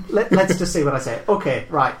 Let's just see what I say. Okay,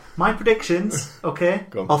 right. My predictions, okay,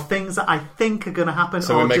 Go on. are things that I think are going to happen.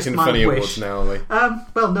 So or we're making just the my funny wish. awards now, are we?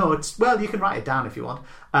 Well, no, you can write it down if you want.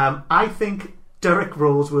 I think Derrick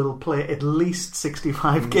Rose will play at least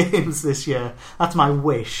 65 games this year. That's my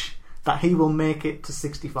wish, that he will make it to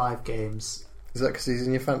 65 games. Is that because he's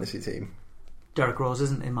in your fantasy team? Derrick Rose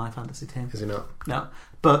isn't in my fantasy team. Is he not? No,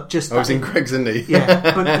 but just I was in Craig's, isn't he?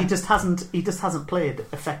 yeah, but he just hasn't played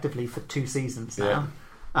effectively for 2 seasons now.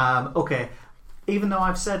 Okay, even though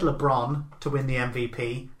I've said LeBron to win the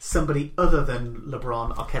MVP, somebody other than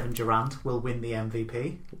LeBron or Kevin Durant will win the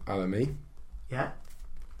MVP. Alamy. Yeah.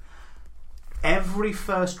 Every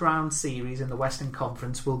first round series in the Western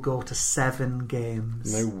Conference will go to 7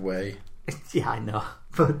 games. No way. Yeah, I know,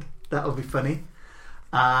 but that'll be funny.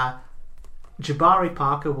 Jabari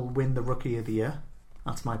Parker will win the Rookie of the Year.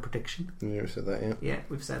 That's my prediction. You said that, yeah. Yeah,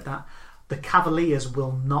 we've said that. The Cavaliers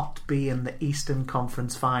will not be in the Eastern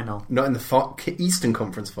Conference Final. Not in the Eastern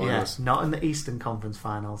Conference Finals. Yeah, not in the Eastern Conference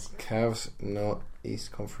Finals. Cavs, not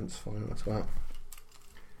East Conference Final. What's that?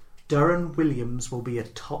 Deron Williams will be a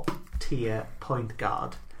top-tier point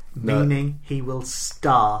guard, No. meaning he will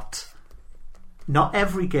start. Not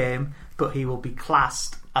every game, but he will be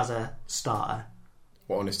classed as a starter.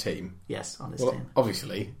 What, on his team? Yes, on his Well, team.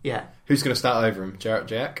 obviously. Yeah. Who's going to start over him? Jarrett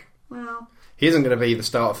Jack? Well... He isn't going to be the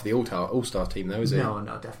starter for the All-Star team, though, is he?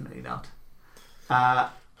 No, definitely not.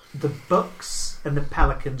 The Bucks and the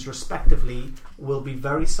Pelicans, respectively, will be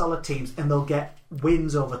very solid teams, and they'll get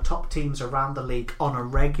wins over top teams around the league on a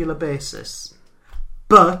regular basis.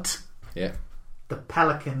 But Yeah. the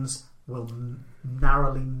Pelicans will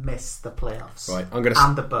narrowly miss the playoffs. Right,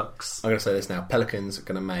 and the Bucks. I'm going to say this now. Pelicans are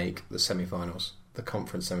going to make the semi-finals. the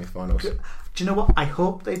conference semi-finals. Do you know what? I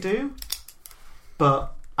hope they do,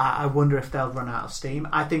 but I wonder if they'll run out of steam.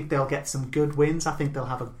 I think they'll get some good wins. I think they'll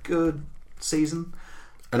have a good season.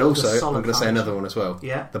 And also, I'm going to say another one as well.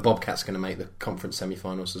 Yeah. The Bobcats going to make the conference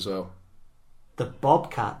semi-finals as well. The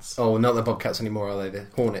Bobcats? Oh, not the Bobcats anymore, are they? The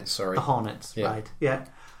Hornets, sorry. The Hornets, right. Yeah.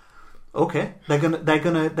 Okay. They're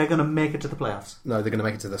gonna make it to the playoffs. No, they're going to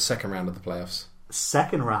make it to the second round of the playoffs.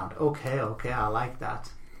 Second round. Okay, I like that.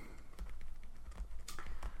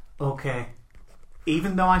 Okay.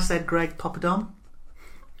 Even though I said Greg Popovich,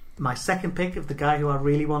 my second pick of the guy who I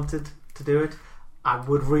really wanted to do it, I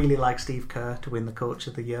would really like Steve Kerr to win the Coach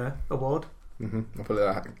of the Year award. Mm-hmm. I'll put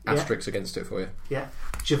an asterisk against it for you. Yeah.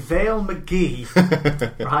 JaVale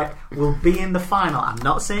McGee, right, will be in the final. I'm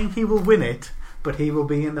not saying he will win it, but he will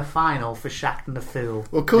be in the final for Shaqtin' a Fool.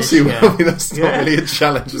 Well, of course he will. I mean, that's not really a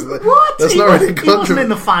challenge, is it? What? That's he not really he wasn't in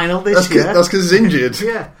the final this year. That's because he's injured.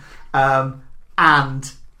 Yeah.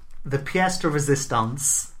 And the pièce de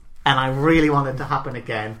résistance, and I really want it to happen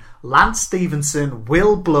again, Lance Stevenson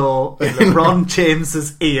will blow in LeBron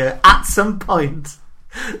James's ear at some point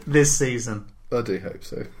this season. I do hope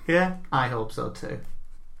so. Yeah, I hope so too.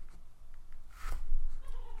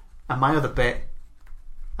 And my other bit,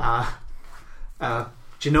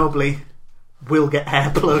 Ginobili will get hair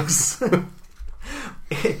plugs.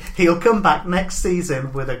 He'll come back next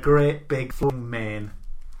season with a great big flowing mane.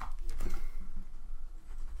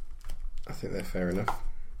 I think they're fair enough.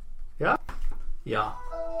 Yeah? Yeah.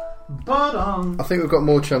 But I think we've got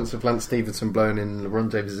more chance of Lance Stevenson blowing in LeBron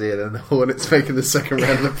James' ear than the Hornets making the second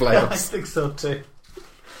round of the playoffs. I think so too.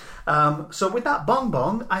 So with that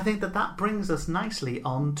bong, I think that brings us nicely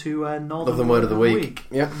on to Northern Word of the Week.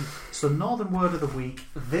 Yeah. So Northern Word of the Week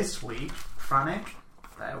this week, Frannick,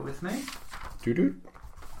 bear with me. Doo-doo.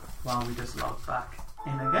 While we just log back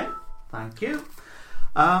in again. Thank you.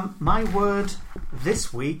 My word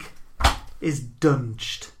this week is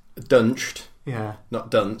dunched. Dunched. Yeah.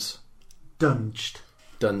 Not dunce. Dunched.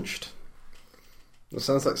 Dunched. That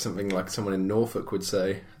sounds like something like someone in Norfolk would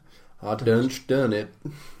say. I dunched, done it.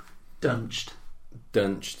 Dunched.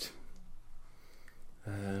 Dunched.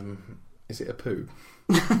 Is it a poo?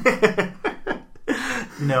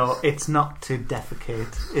 No, it's not to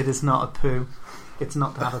defecate. It is not a poo. It's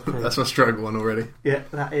not to have a poo. That's my strike one already. Yeah,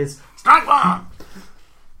 that is strike one.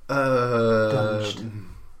 Dunched.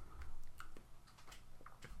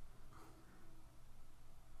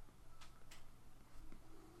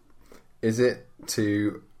 Is it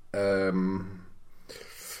to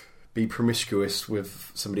be promiscuous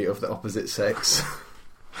with somebody of the opposite sex?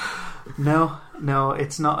 No,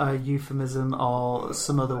 it's not a euphemism or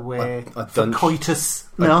some other way I for coitus.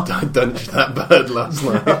 No, I dunched that bird last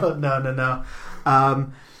night. No.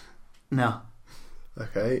 No.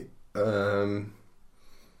 Okay. I'm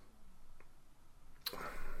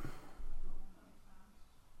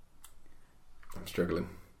struggling.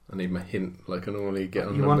 I need my hint, like I normally get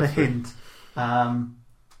on. You want a hint?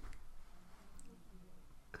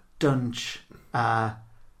 Dunch.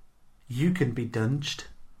 You can be dunched.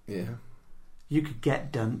 Yeah. You could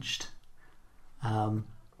get dunched.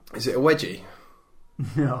 Is it a wedgie?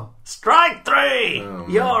 No. Strike three! Oh,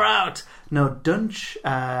 You're out! No, dunch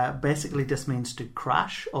basically just means to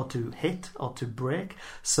crash or to hit or to break.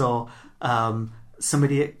 So,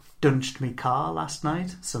 somebody dunched me car last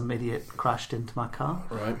night. Some idiot crashed into my car.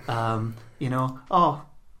 Right.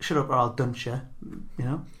 Shut up or I'll dunch you.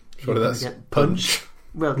 Surely that's get punch.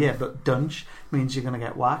 Well, yeah, but dunch means you're going to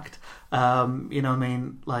get whacked. You know what I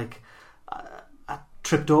mean? Like, I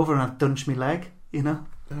tripped over and I dunched my leg,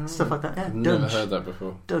 stuff like that. Yeah, I've dunch. never heard that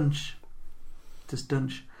before. Dunch. Just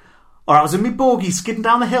dunch. Or I was in my bogey skidding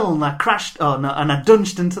down the hill and I crashed, and I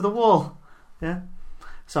dunched into the wall. Yeah.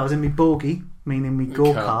 So I was in my bogey, meaning my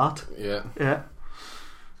go-kart. Yeah. Yeah.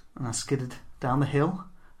 And I skidded down the hill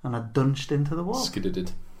and I dunched into the wall.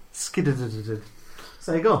 Skidded.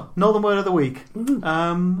 So there you go. Northern Word of the Week.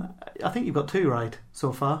 I think you've got 2 right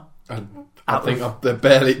so far. I think they're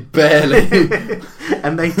barely.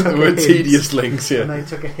 And they took We're a hint. Tedious links, yeah. And they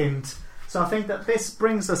took a hint. So I think that this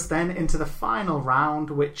brings us then into the final round,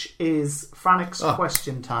 which is Frannick's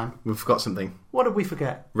question time. We've forgot something. What did we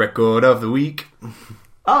forget? Record of the week.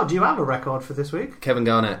 Oh, do you have a record for this week? Kevin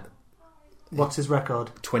Garnett. What's his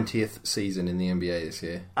record? 20th season in the NBA this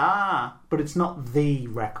year. But it's not the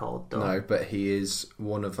record, though. No, but he is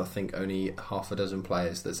one of, I think, only half a dozen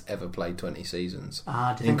players that's ever played 20 seasons. Do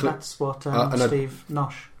you think that's what Steve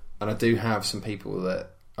Nosh... And I do have some people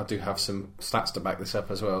that... I do have some stats to back this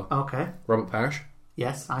up as well. Okay. Robert Parrish.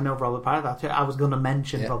 Yes, I know Robert Parrish. That's it. I was going to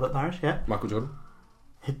mention Robert Parrish, yeah. Michael Jordan.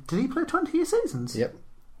 Did he play 20 seasons? Yep.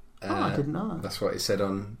 I didn't know that. That's what it said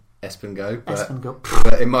on Espengo, Espengo.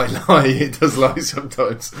 but it might lie. It does lie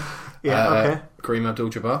sometimes. Yeah, okay. Kareem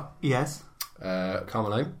Abdul-Jabbar. Yes.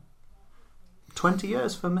 Carmelo. 20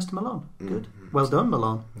 years for Mr. Malone. Good. Well done,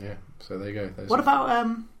 Malone. Yeah, so there you go. What about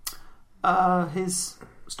his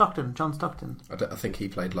Stockton, John Stockton? I think he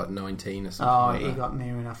played like 19 or something. Oh, like he that. got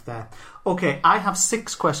near enough there. Okay, I have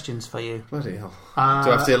 6 questions for you. Bloody hell. Do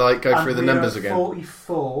I have to like go through the numbers again?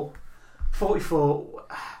 44.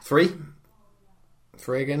 3?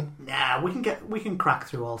 3 again? Nah, we can crack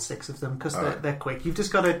through all 6 of them because they're quick. You've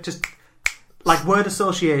just got to like word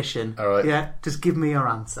association. All right. Yeah, just give me your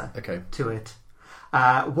answer. Okay. To it.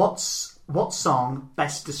 What song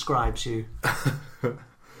best describes you?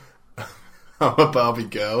 I'm a Barbie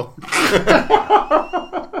girl.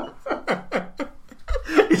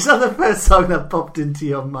 Is that the first song that popped into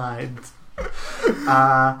your mind?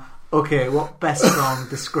 Okay, what best song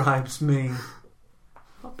describes me?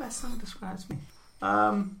 What best song describes me?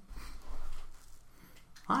 I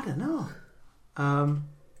don't know.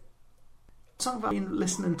 Song I've been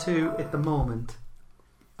listening to at the moment.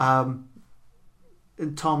 And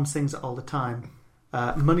Tom sings it all the time.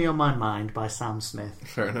 Money on My Mind by Sam Smith.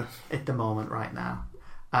 Fair enough. At the moment right now.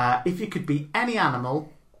 If you could be any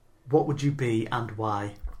animal, what would you be and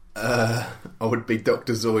why? I would be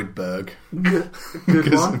Dr. Zoidberg.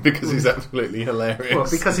 Good one. Because he's absolutely hilarious. Well,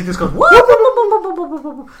 because he just goes...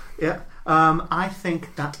 Whoa! Yeah. I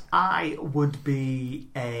think that I would be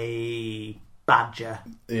a badger.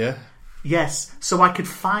 Yeah? Yes, so I could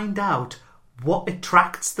find out what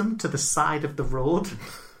attracts them to the side of the road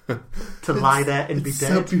to lie there and be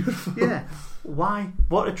dead. So beautiful. Yeah. Why?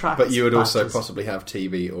 What attracts But you would also badgers? possibly have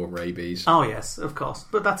TB or rabies. Oh yes, of course.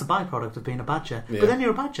 But that's a byproduct of being a badger. Yeah. But then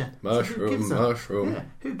you're a badger. Mushroom. Yeah.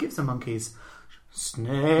 Who gives the monkeys?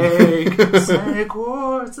 Snake. Snake.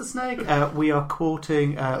 Whoa, it's a snake. We are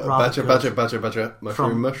quoting Badger,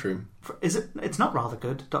 mushroom. Is it? It's not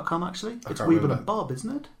rathergood.com actually. It's can't Weeble remember. and Bob,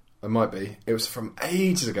 isn't it? It might be. It was from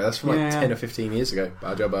ages ago. That's from like 10 or 15 years ago.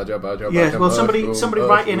 Badger. Yes, well, somebody mushroom.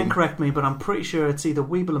 write in and correct me, but I'm pretty sure it's either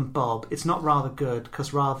Weeble and Bob. It's not Rather Good,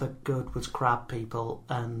 because Rather Good was Crab People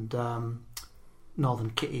and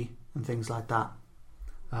Northern Kitty and things like that.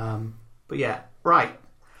 But yeah, right.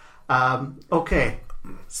 Okay,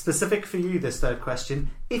 specific for you, this third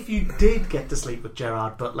question. If you did get to sleep with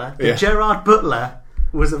Gerard Butler, Gerard Butler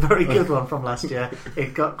was a very good one from last year.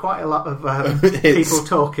 It got quite a lot of people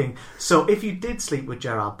talking. So if you did sleep with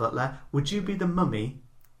Gerard Butler, would you be the mummy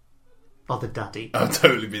or the daddy? I'd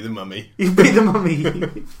totally be the mummy. You'd be the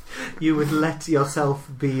mummy. You would let yourself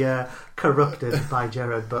be corrupted by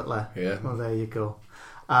Gerard Butler. Yeah. Well, there you go.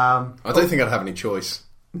 I don't think I'd have any choice.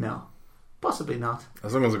 No. Possibly not.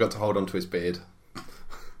 As long as I got to hold on to his beard.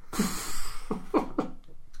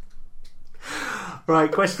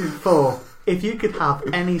 Right, question 4. If you could have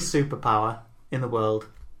any superpower in the world,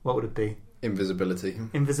 what would it be? Invisibility.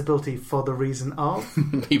 Invisibility for the reason of?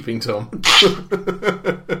 Peeping Tom.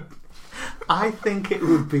 I think it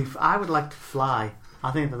would be... I would like to fly. I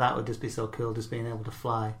think that would just be so cool, just being able to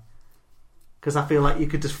fly. Because I feel like you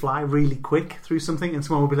could just fly really quick through something and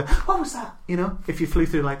someone would be like, what was that? You know, if you flew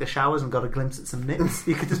through like the showers and got a glimpse at some nits,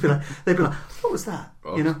 you could just be like, they'd be like, what was that?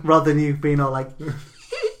 You know, rather than you being all like,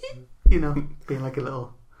 you know, being like a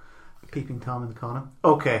little peeping Tom in the corner.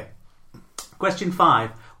 Okay. Question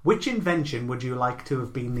 5. Which invention would you like to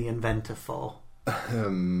have been the inventor for?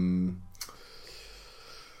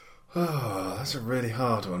 That's a really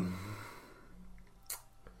hard one.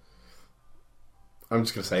 I'm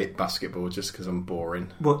just going to say basketball just because I'm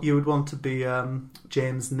boring. What, you would want to be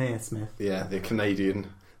James Naismith? Yeah, the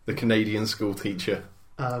Canadian school teacher.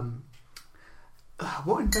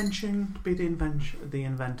 What invention to be the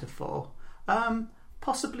inventor for?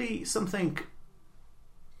 Possibly something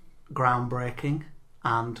groundbreaking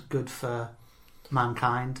and good for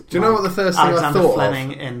mankind. Do you know what the first thing Alexander I thought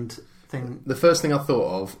Fleming of? And thing. The first thing I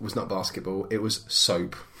thought of was not basketball, it was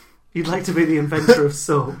soap. You'd like to be the inventor of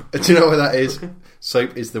soap. Do you know what that is? Okay.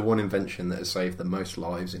 Soap is the one invention that has saved the most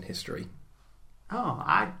lives in history. Oh,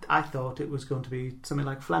 I thought it was going to be something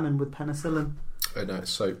like Fleming with penicillin. No,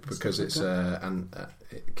 it's soap because it's and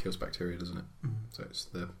it kills bacteria, doesn't it? Mm. So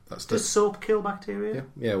Does soap kill bacteria? Yeah.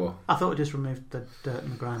 Yeah. Well, I thought it just removed the dirt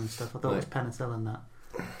and the grime and stuff. I thought it was penicillin that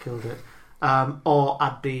killed it. Or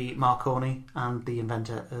I'd be Marconi and the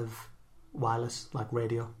inventor of wireless, like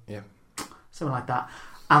radio. Yeah. Something like that.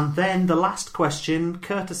 And then the last question,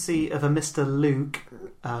 courtesy of a Mr. Luke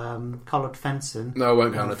Collard Fenson. No, I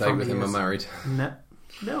won't go on a date with him. I'm married.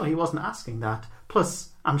 No, he wasn't asking that. Plus,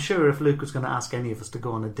 I'm sure if Luke was going to ask any of us to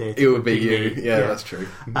go on a date, it would be you. Yeah, that's true.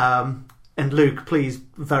 And Luke, please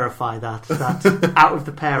verify that out of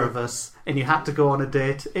the pair of us, and you had to go on a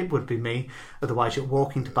date, it would be me. Otherwise, you're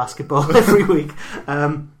walking to basketball every week.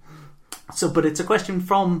 But it's a question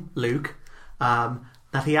from Luke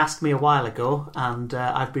that he asked me a while ago, and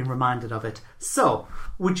I've been reminded of it. So,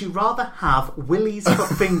 would you rather have willies for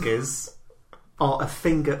fingers or a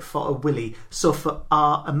finger for a willy? So, for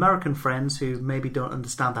our American friends who maybe don't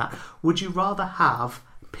understand that, would you rather have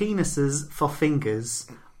penises for fingers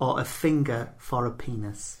or a finger for a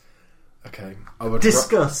penis? Okay.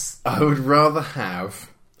 Discuss. I would rather have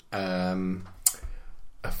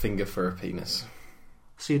a finger for a penis.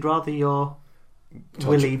 So you'd rather your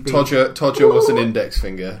willy be... Todger was an index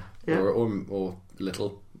finger. Yeah. Or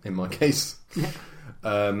little, in my case. Yeah.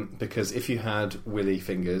 Because if you had willy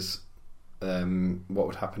fingers, what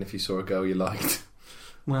would happen if you saw a girl you liked?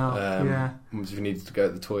 Well, yeah. If you needed to go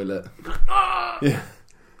to the toilet. Yeah.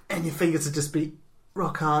 And your fingers would just be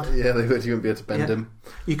rock hard. Yeah, they would. You wouldn't be able to bend them.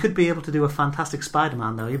 You could be able to do a fantastic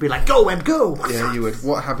Spider-Man, though. You'd be like, go, Web, go! Yeah, you would.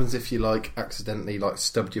 What happens if you, accidentally,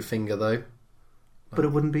 stubbed your finger, though? But it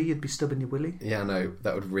wouldn't be. You'd be stubbing your willy. Yeah, no.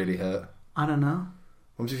 That would really hurt. I don't know.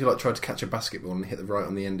 What if you, tried to catch a basketball and hit the right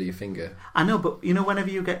on the end of your finger? I know, but, whenever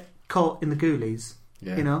you get caught in the ghoulies,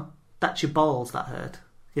 that's your balls that hurt.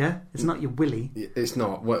 Yeah? It's not your willy. It's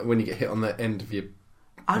not. When you get hit on the end of your...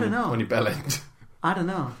 I don't know. On your bell end. I don't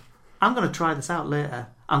know. I'm going to try this out later.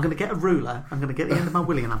 I'm going to get a ruler. I'm going to get the end of my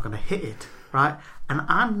willy and I'm going to hit it, right? And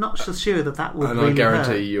I'm not so sure that would really hurt. And I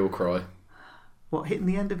guarantee you'll cry. What, hitting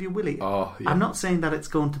the end of your willy? Oh, yeah. I'm not saying that it's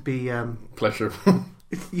going to be... pleasurable.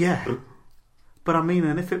 Yeah. But I mean,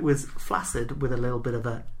 and if it was flaccid with a little bit of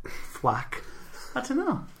a thwack, I don't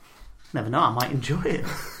know. Never know, I might enjoy it.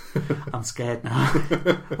 I'm scared now.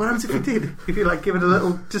 What happens if you did? If you give it a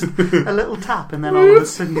little tap and then all of a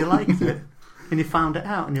sudden you liked it and you found it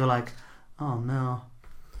out and you're like, oh no.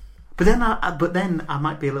 But then I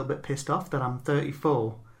might be a little bit pissed off that I'm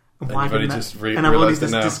 34 and I've only just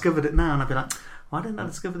discovered it now, and I'd be like, why didn't I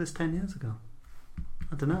discover this 10 years ago?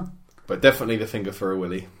 I don't know. But definitely the finger for a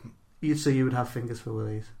willy. So you would have fingers for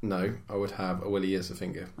willies? No, I would have a willy as a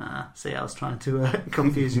finger. See, I was trying to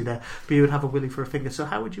confuse you there. But you would have a willy for a finger. So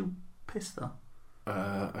how would you piss, though?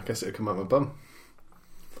 I guess it would come out my bum.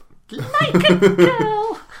 Like a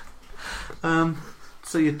girl!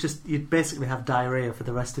 So you'd basically have diarrhea for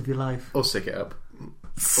the rest of your life. Or sick it up.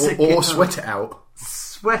 Or sweat it out.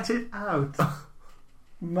 Sweat it out?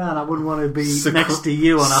 Man, I wouldn't want to be next to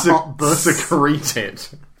you on a hot bus. Secrete it.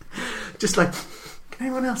 Just can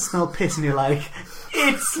anyone else smell piss? And you're like,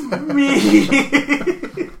 it's me!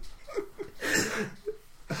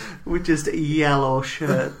 With just yellow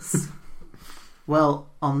shirts.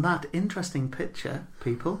 Well, on that interesting picture,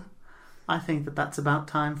 people, I think that's about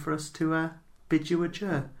time for us to bid you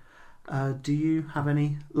adieu. Do you have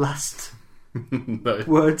any last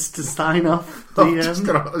words to sign off?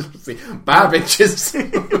 Bad bitches.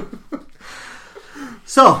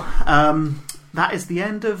 So, that is the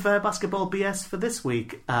end of Basketball BS for this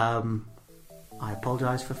week. I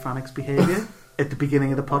apologise for Franic's behaviour at the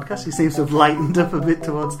beginning of the podcast. He seems to have lightened up a bit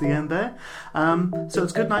towards the end there. So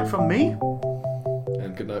it's good night from me.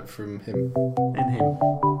 And good night from him. And him.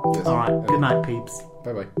 Yes. Alright, good night, peeps.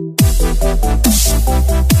 Bye-bye.